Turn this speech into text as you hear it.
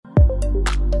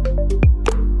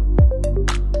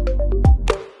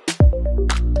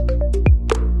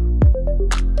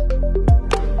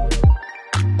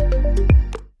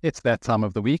It's that time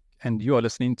of the week, and you are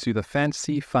listening to the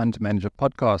Fantasy Fund Manager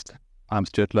podcast. I'm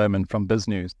Stuart Lohman from Biz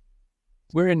News.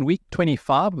 We're in week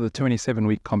 25 of the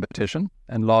 27-week competition,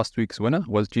 and last week's winner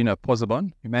was Gino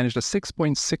Pozzebon, who managed a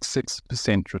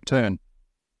 6.66% return.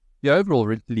 The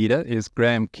overall leader is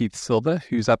Graham Keith Silver,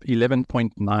 who's up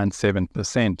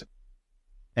 11.97%.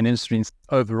 An interesting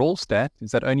overall stat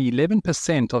is that only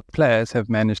 11% of players have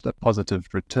managed a positive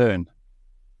return.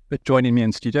 But joining me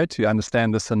in studio to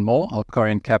understand this and more are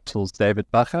Corian Capital's David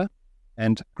Bacher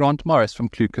and Grant Morris from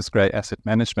Clucas Gray Asset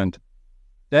Management.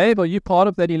 Dave, are you part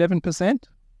of that 11%?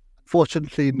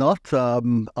 Fortunately not.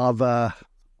 I've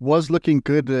was looking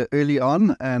good early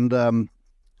on, and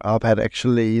I've had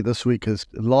actually the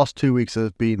last 2 weeks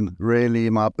has been really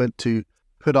my bid to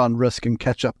put on risk and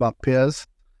catch up my peers.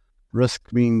 Risk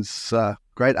means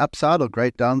great upside or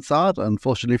great downside.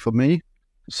 Unfortunately for me,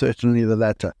 certainly the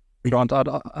latter. Grant,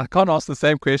 I can't ask the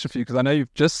same question for you because I know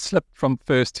you've just slipped from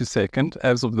first to second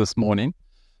as of this morning.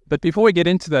 But before we get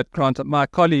into that, Grant, my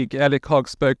colleague Alec Hogg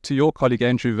spoke to your colleague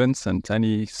Andrew Vincent, and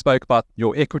he spoke about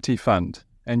your equity fund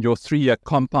and your 3-year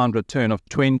compound return of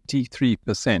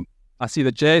 23%. I see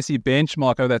the JSE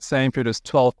benchmark over that same period is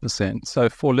 12%. So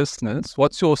for listeners,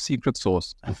 what's your secret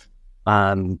sauce?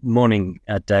 Morning,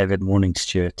 David. Morning,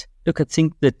 Stuart. Look, I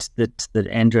think that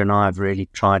Andrew and I have really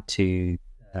tried to,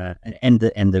 and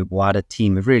the wider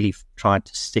team have really tried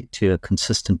to stick to a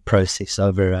consistent process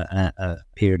over a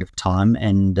period of time,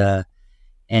 and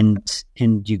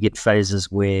you get phases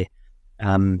where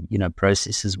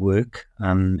processes work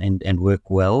and work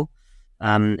well,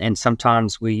 and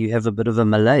sometimes where you have a bit of a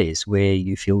malaise where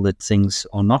you feel that things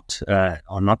are not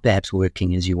perhaps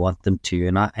working as you want them to,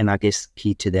 and I guess the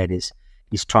key to that is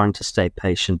trying to stay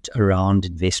patient around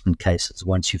investment cases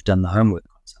once you've done the homework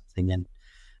on something. And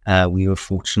we were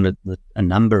fortunate that a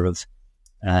number of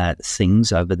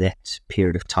things over that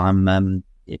period of time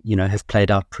have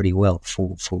played out pretty well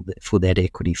for that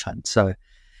equity fund. So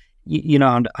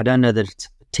I don't know that it's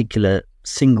a particular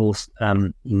single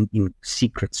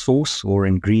secret sauce or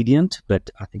ingredient,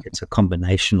 but I think it's a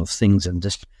combination of things and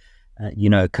just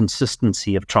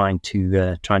consistency of trying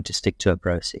to stick to a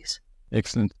process.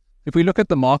 Excellent. If we look at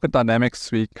the market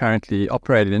dynamics we currently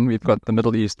operate in, we've got the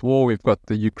Middle East war, we've got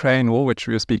the Ukraine war, which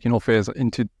we were speaking of as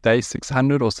into day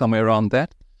 600 or somewhere around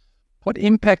that. What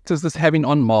impact is this having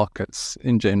on markets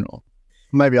in general?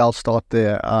 Maybe I'll start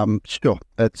there. Sure,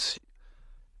 it's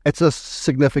a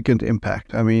significant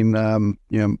impact. I mean,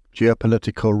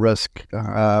 geopolitical risk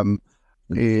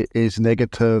is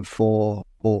negative for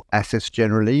assets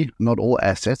generally, not all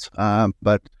assets,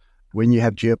 but when you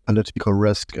have geopolitical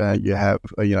risk, you have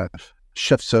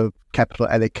shifts of capital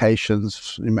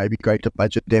allocations, maybe greater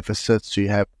budget deficits. You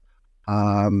have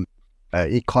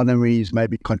economies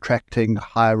maybe contracting,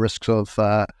 higher risks of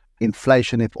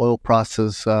inflation if oil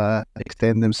prices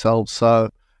extend themselves. So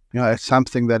it's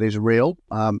something that is real,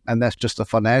 and that's just a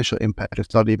financial impact.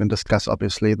 It's not even discussed,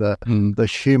 obviously, the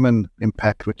human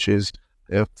impact, which is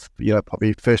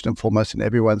probably first and foremost in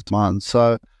everyone's mind.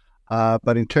 So.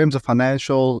 But in terms of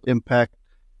financial impact,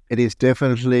 it is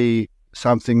definitely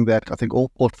something that I think all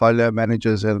portfolio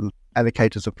managers and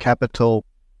allocators of capital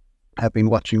have been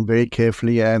watching very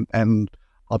carefully, and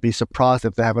I'll be surprised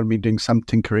if they haven't been doing some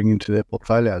tinkering into their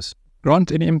portfolios. Grant,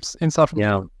 any insight from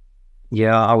you?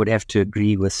 Yeah, I would have to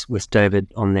agree with David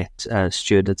on that,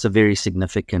 Stuart. It's a very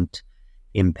significant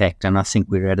impact, and I think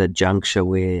we're at a juncture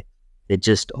where there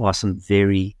just are some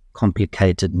very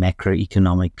complicated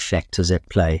macroeconomic factors at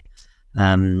play.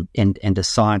 And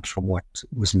aside from what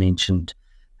was mentioned,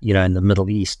 in the Middle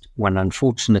East, one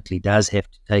unfortunately does have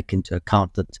to take into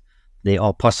account that there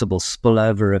are possible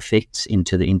spillover effects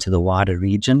into the wider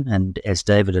region, and as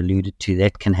David alluded to,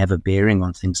 that can have a bearing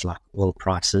on things like oil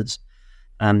prices.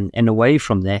 And away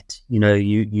from that,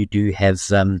 you do have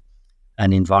an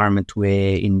environment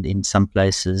where in some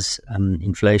places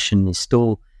inflation is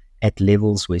still at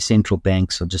levels where central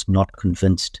banks are just not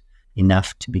convinced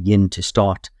enough to begin to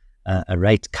start a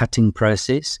rate cutting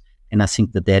process, and I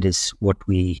think that is what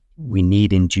we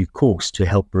need in due course to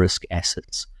help risk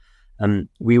assets.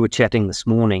 We were chatting this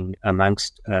morning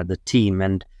amongst the team,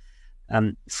 and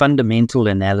fundamental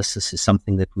analysis is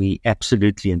something that we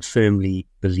absolutely and firmly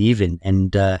believe in,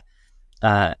 and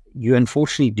you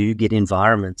unfortunately do get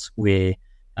environments where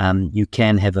you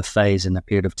can have a phase in a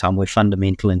period of time where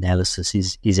fundamental analysis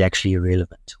is actually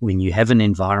irrelevant. When you have an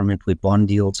environment where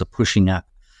bond yields are pushing up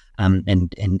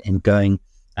and going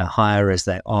higher as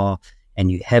they are,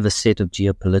 and you have a set of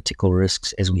geopolitical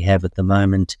risks as we have at the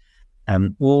moment,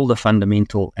 all the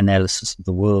fundamental analysis of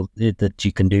the world that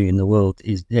you can do in the world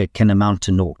can amount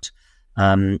to naught.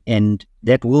 And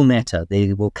that will matter.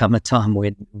 There will come a time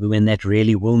when that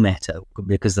really will matter,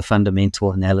 because the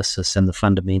fundamental analysis and the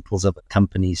fundamentals of a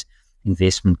company's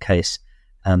investment case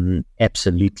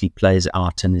absolutely plays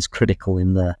out and is critical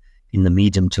in the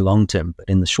medium to long term. But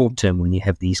in the short term, when you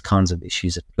have these kinds of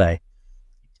issues at play,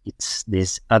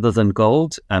 there's other than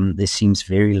gold, there seems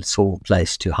very little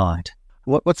place to hide.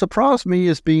 What surprised me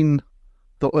has been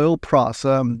the oil price.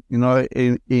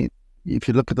 If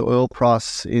you look at the oil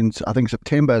price in, I think,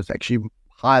 September, it's actually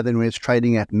higher than where it's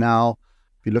trading at now.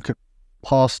 If you look at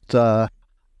past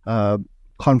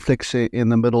conflicts in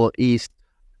the Middle East,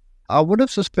 I would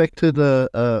have suspected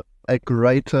a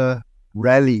greater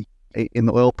rally in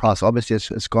the oil price. Obviously,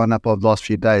 it's gone up over the last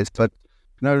few days. But,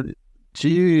 would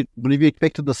you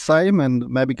expected the same, and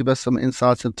maybe give us some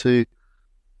insights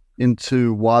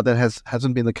into why that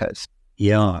hasn't been the case?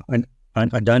 Yeah, and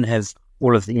I don't have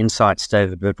all of the insights,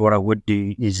 David, but what I would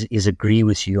do is agree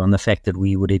with you on the fact that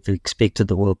we would have expected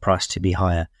the oil price to be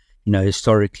higher.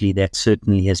 Historically, that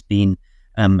certainly has been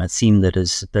a theme that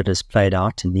has played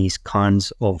out in these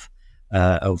kinds of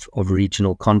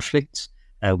regional conflicts.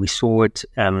 We saw it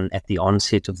at the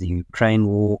onset of the Ukraine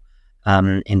war,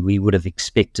 and we would have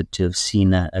expected to have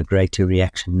seen a greater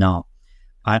reaction now.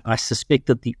 I suspect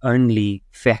that the only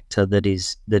factor that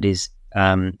is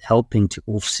helping to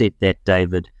offset that,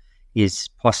 David, is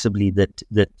possibly that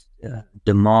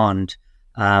demand,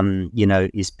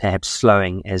 is perhaps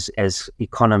slowing as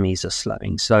economies are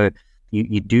slowing. So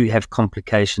you do have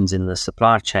complications in the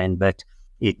supply chain, but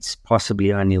it's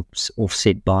possibly only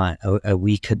offset by a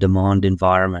weaker demand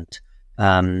environment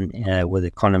with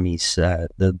economies,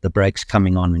 the brakes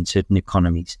coming on in certain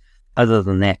economies. Other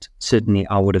than that, certainly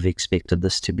I would have expected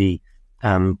this to be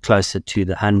closer to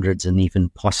the hundreds and even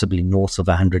possibly north of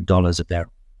 $100 a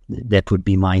barrel. That would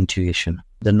be my intuition.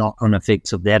 The knock-on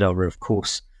effects of that are, of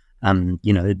course,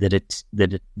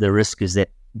 the risk is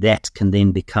that can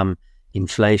then become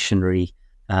inflationary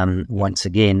once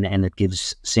again, and it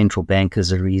gives central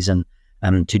bankers a reason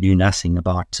to do nothing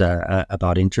about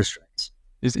interest rates.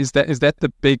 Is that the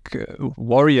big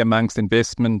worry amongst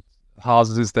investment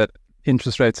houses? Is that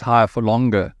interest rates higher for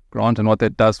longer, Grant, and what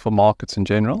that does for markets in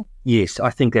general? Yes, I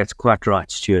think that's quite right,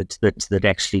 Stuart. That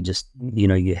actually just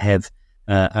you have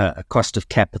a cost of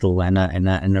capital and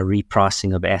a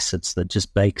repricing of assets that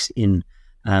just bakes in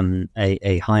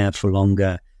a higher for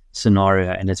longer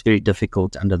scenario, and it's very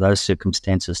difficult under those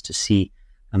circumstances to see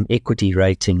equity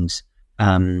ratings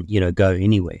go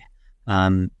anywhere.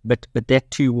 But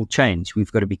that too will change.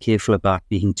 We've got to be careful about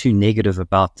being too negative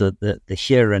about the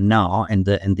here and now and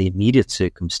the immediate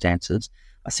circumstances.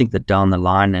 I think that down the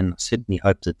line, and I certainly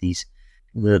hope that the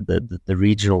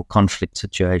regional conflict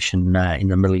situation in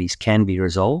the Middle East can be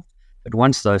resolved. But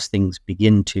once those things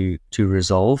begin to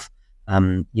resolve,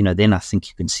 then I think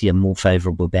you can see a more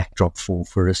favourable backdrop for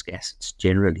risk assets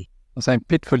generally. I was saying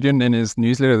Piet Viljoen in his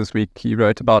newsletter this week, he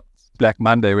wrote about Black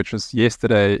Monday, which was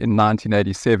yesterday in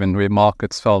 1987, where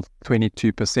markets fell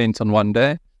 22% on one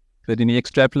day. But then he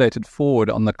extrapolated forward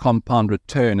on the compound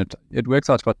return. It works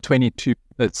out to about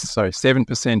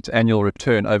 7% annual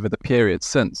return over the period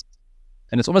since.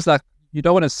 And it's almost like you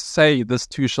don't want to say this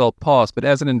too shall pass, but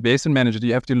as an investment manager,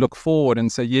 you have to look forward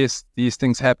and say, yes, these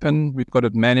things happen. We've got to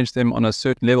manage them on a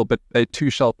certain level, but they too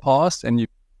shall pass. And you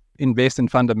invest in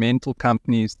fundamental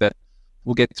companies that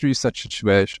will get through such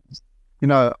situations.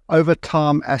 Over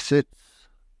time, assets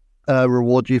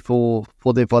reward you for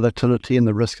their volatility and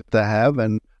the risk that they have,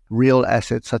 and real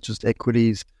assets such as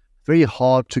equities, very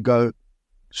hard to go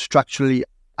structurally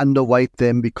underweight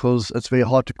them because it's very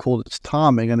hard to call its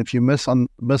timing. And if you miss on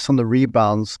the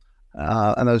rebounds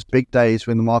and those big days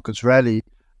when the markets rally,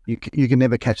 you can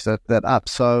never catch that up.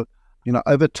 So,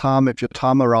 over time, if your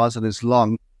time horizon is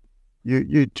long,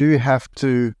 you do have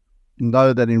to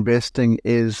know that investing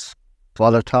is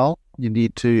volatile. You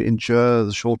need to endure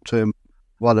the short-term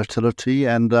volatility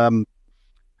and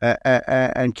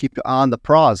keep your eye on the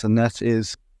prize. And that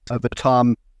is, over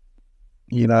time,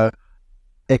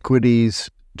 equities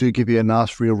do give you a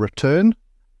nice real return.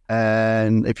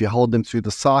 And if you hold them through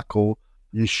the cycle,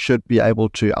 you should be able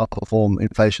to outperform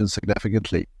inflation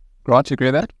significantly. Grant, you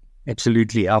agree with that?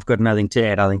 Absolutely. I've got nothing to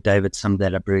add. I think David summed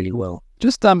that up really well.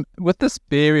 Just with this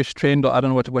bearish trend, or I don't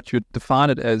know what you'd define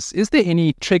it as, is there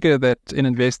any trigger that an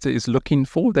investor is looking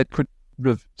for that could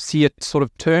see it sort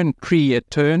of turn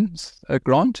it turns,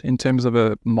 Grant, in terms of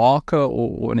a marker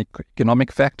or an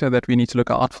economic factor that we need to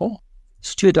look out for?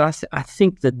 Stuart, I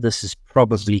think that this is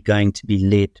probably going to be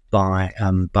led by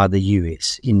the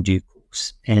US in due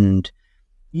course, and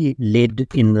led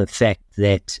in the fact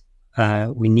that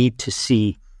we need to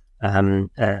see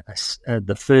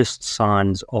the first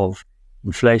signs of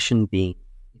inflation being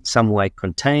in some way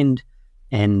contained,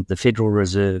 and the Federal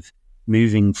Reserve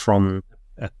moving from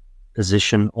a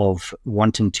position of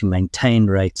wanting to maintain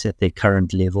rates at their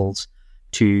current levels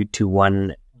to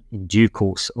one in due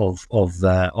course of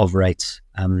rates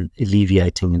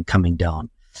alleviating and coming down.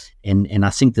 And I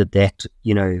think that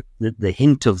the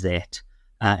hint of that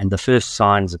and the first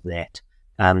signs of that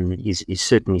is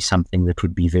certainly something that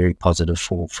would be very positive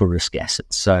for risk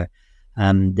assets. So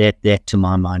that to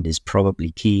my mind is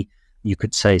probably key. You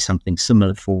could say something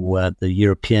similar for the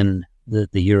European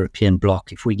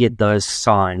bloc. If we get those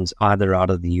signs either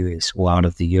out of the US or out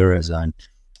of the Eurozone,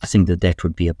 I think that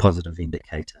would be a positive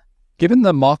indicator. Given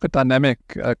the market dynamic,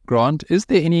 Grant, is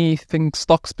there anything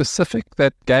stock specific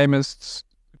that gamers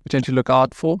potentially look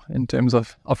out for in terms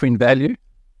of offering value?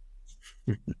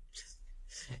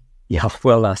 Yeah,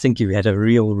 well, I think you had a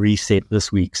real reset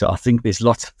this week, so I think there's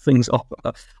lots of things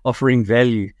offering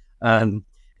value.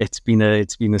 It's been a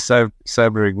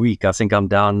sobering week. I think I'm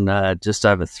down just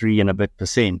over 3 and a bit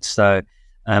 %. So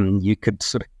you could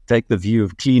sort of take the view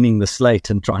of cleaning the slate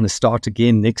and trying to start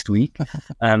again next week.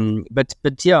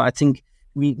 But yeah, I think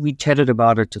we chatted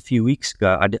about it a few weeks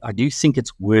ago. I do think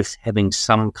it's worth having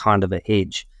some kind of a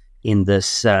hedge in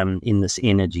this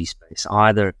energy space,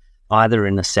 either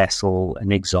in a Sasol, an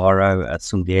Exxaro, a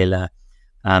Thungela.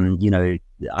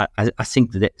 I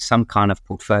think that some kind of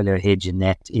portfolio hedge in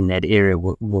that area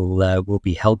will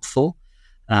be helpful.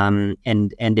 And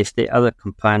if there are other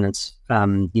components,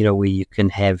 where you can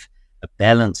have a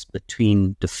balance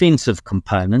between defensive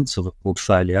components of a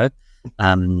portfolio,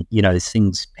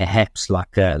 things perhaps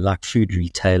like food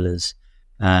retailers,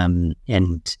 and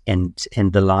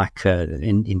the like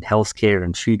in healthcare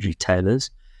and food retailers.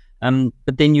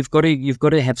 But then you've got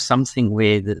to have something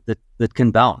where that can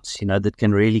bounce, that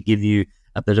can really give you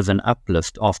a bit of an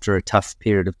uplift after a tough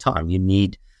period of time. You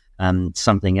need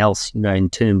something else, in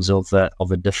terms of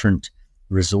a different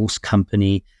resource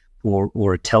company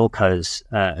or a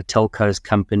telcos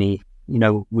company,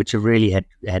 which have really had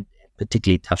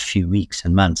particularly tough few weeks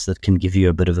and months that can give you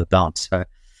a bit of a bounce. So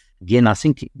again, I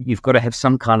think you've got to have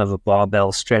some kind of a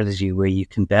barbell strategy where you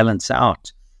can balance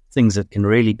out things that can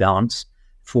really bounce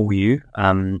for you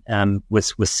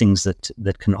with things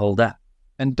that can hold up.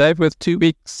 And Dave, with 2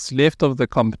 weeks left of the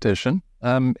competition,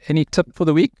 any tip for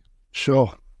the week?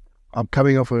 Sure. I'm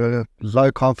coming off a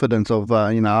low confidence of,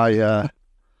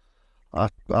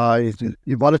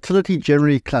 volatility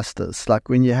generally clusters. Like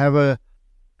when you have a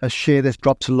share that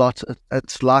drops a lot,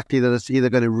 it's likely that it's either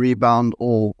going to rebound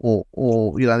or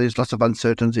there's lots of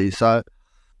uncertainty. So,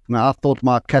 I thought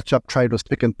my catch-up trade was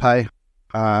pick and pay,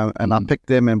 and I picked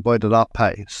them, and boy, did I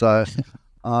pay. So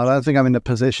I don't think I'm in a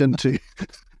position to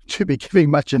be giving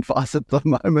much advice at the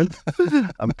moment.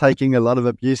 I'm taking a lot of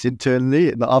abuse internally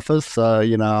in the office. So,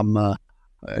 I'm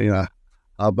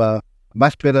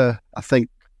much better, I think,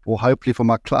 or hopefully for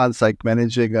my client's sake,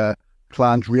 managing a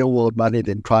client's real world money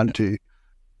than trying to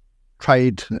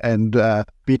trade and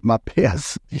beat my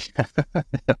peers.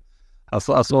 I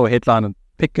saw a headline on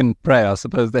pick and pray. I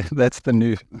suppose that's the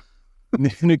new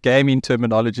gaming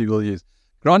terminology we'll use.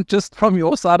 Grant, just from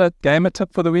your side, a gamer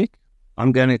tip for the week?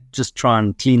 I'm going to just try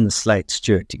and clean the slate,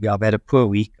 Stuart. I've had a poor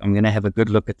week. I'm going to have a good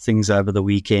look at things over the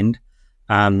weekend.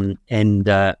 What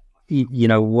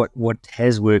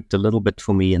has worked a little bit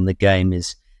for me in the game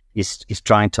is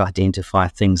trying to identify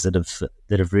things that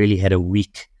have really had a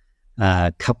weak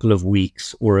couple of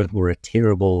weeks or a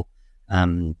terrible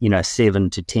 7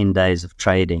 to 10 days of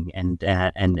trading, and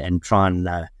try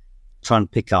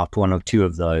and pick out one or two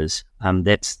of those.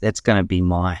 That's going to be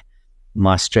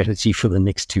my strategy for the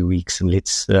next 2 weeks, and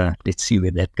let's see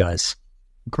where that goes.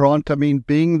 Grant,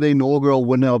 being the inaugural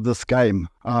winner of this game,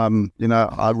 I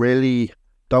really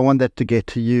don't want that to get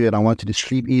to you, and I want you to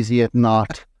sleep easy at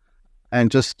night. And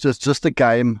just a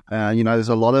game, there's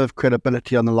a lot of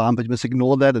credibility on the line, but you must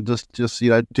ignore that and just do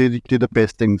the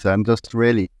best things, and just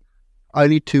really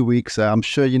only 2 weeks. I'm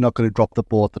sure you're not going to drop the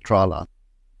ball at the try line.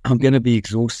 I'm going to be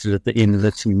exhausted at the end of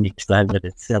the 2 weeks, though, but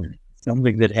it's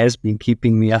something that has been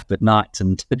keeping me up at night,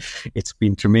 and it's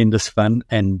been tremendous fun.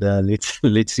 And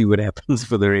let's see what happens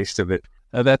for the rest of it.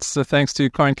 That's thanks to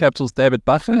Corin Capital's David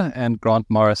Butler and Grant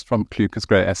Morris from Clucas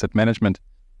Gray Asset Management.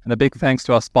 And a big thanks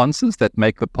to our sponsors that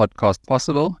make the podcast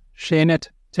possible: ShareNet,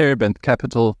 Terebinth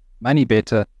Capital, Money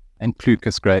Better, and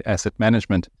Clucas Gray Asset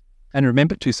Management. And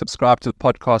remember to subscribe to the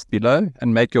podcast below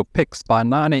and make your picks by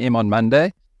 9 a.m. on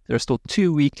Monday. There are still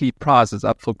 2 weekly prizes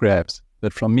up for grabs.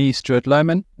 But from me, Stuart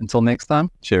Lohman, until next time,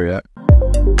 cheerio.